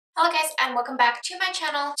Hello guys and welcome back to my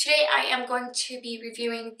channel. Today I am going to be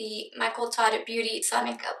reviewing the Todd Beauty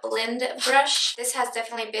Sonic Blend brush. This has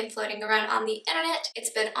definitely been floating around on the internet.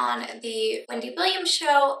 It's been on the Wendy Williams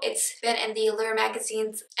show. It's been in the Allure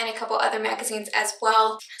magazines and a couple other magazines as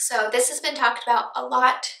well. So this has been talked about a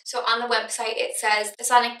lot. So on the website it says the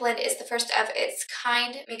Sonic Blend is the first of its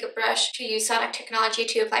kind makeup brush to use sonic technology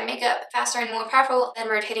to apply makeup faster and more powerful than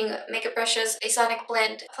rotating makeup brushes. A Sonic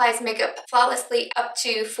Blend applies makeup flawlessly up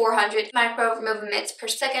to 400 micro movements per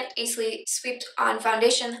second, easily swept on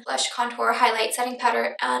foundation, blush, contour, highlight, setting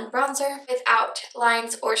powder, and bronzer without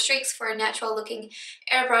lines or streaks for a natural looking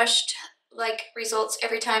airbrushed like results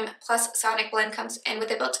every time. Plus Sonic Blend comes in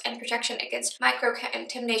with a built-in protection against micro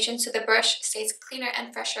contamination, so the brush stays cleaner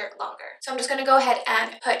and fresher longer. So I'm just going to go ahead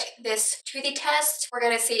and put this to the test. We're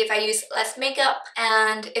going to see if I use less makeup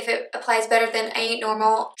and if it applies better than a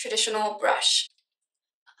normal traditional brush.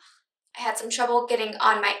 I had some trouble getting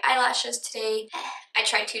on my eyelashes today. I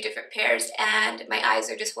tried 2 different pairs and my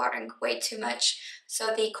eyes are just watering way too much. So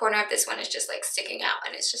the corner of this one is just like sticking out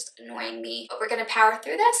and it's just annoying me. But we're gonna power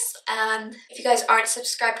through this. And if you guys aren't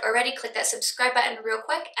subscribed already, click that subscribe button real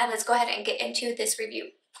quick and let's go ahead and get into this review.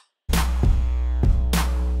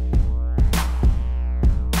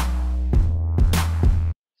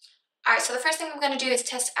 Alright, so the first thing I'm going to do is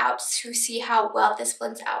test out to see how well this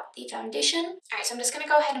blends out the foundation. Alright, so I'm just going to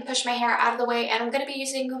go ahead and push my hair out of the way and I'm going to be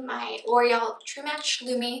using my L'Oreal True Match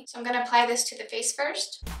Lumi. So I'm going to apply this to the face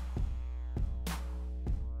first.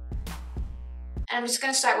 And I'm just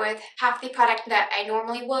going to start with half the product that I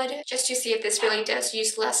normally would, just to see if this really does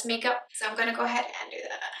use less makeup. So I'm going to go ahead and do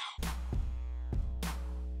that.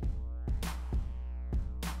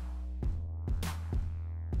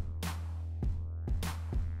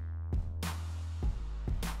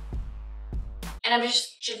 And I'm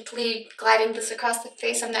just gently gliding this across the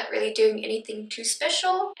face. I'm not really doing anything too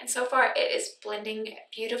special. And so far it is blending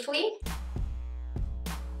beautifully.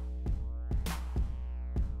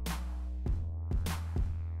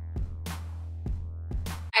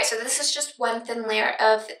 Alright, so this is just one thin layer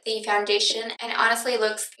of the foundation and honestly it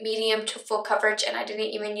looks medium to full coverage, and I didn't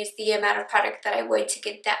even use the amount of product that I would to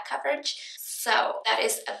get that coverage. So that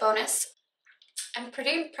is a bonus. I'm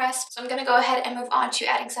pretty impressed. So I'm going to go ahead and move on to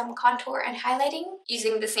adding some contour and highlighting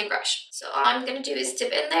using the same brush. So all I'm going to do is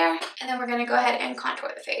dip in there and then we're going to go ahead and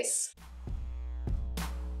contour the face.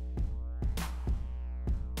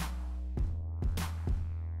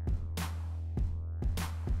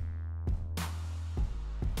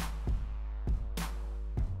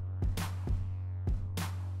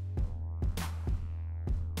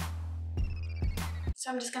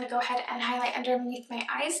 So I'm just going to go ahead and highlight underneath my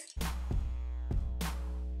eyes.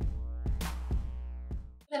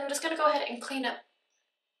 Then I'm just going to go ahead and clean up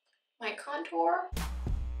my contour.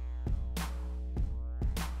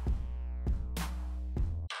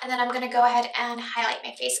 And then I'm going to go ahead and highlight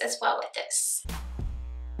my face as well with this.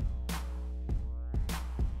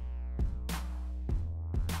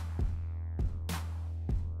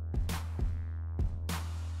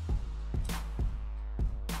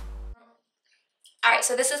 Alright,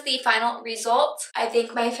 so this is the final result. I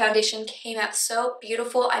think my foundation came out so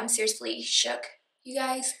beautiful. I'm seriously shook. You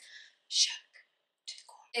guys, shook.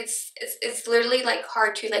 It's literally like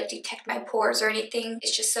hard to like detect my pores or anything.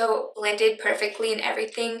 It's just so blended perfectly and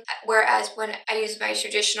everything. Whereas when I use my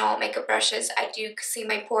traditional makeup brushes, I do see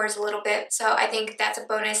my pores a little bit. So I think that's a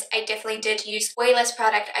bonus. I definitely did use way less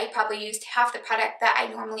product. I probably used half the product that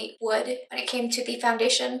I normally would when it came to the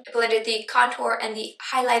foundation. I blended the contour and the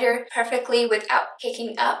highlighter perfectly without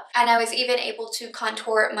caking up. And I was even able to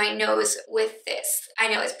contour my nose with this. I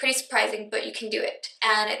know it's pretty surprising, but you can do it.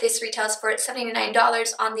 And this retails for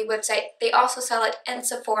 $79 on the website. They also sell it in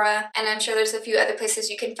Sephora, and I'm sure there's a few other places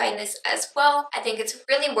you can find this as well. I think it's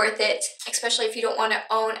really worth it, especially if you don't want to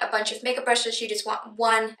own a bunch of makeup brushes, you just want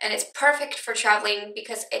one, and it's perfect for traveling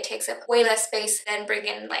because it takes up way less space than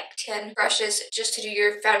bringing like 10 brushes just to do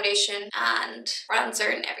your foundation and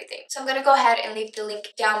bronzer and everything. So I'm gonna go ahead and leave the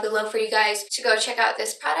link down below for you guys to go check out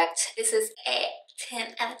this product. This is a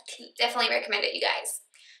 10 out of 10. Definitely recommend it, you guys.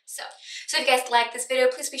 So if you guys like this video,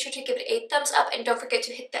 please be sure to give it a thumbs up and don't forget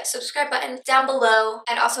to hit that subscribe button down below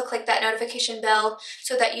and also click that notification bell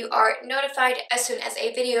so that you are notified as soon as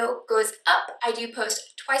a video goes up. I do post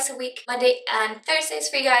twice a week, Monday and Thursdays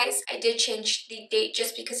for you guys. I did change the date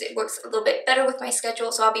just because it works a little bit better with my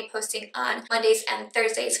schedule, so I'll be posting on Mondays and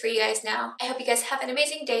Thursdays for you guys now. I hope you guys have an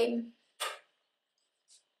amazing day.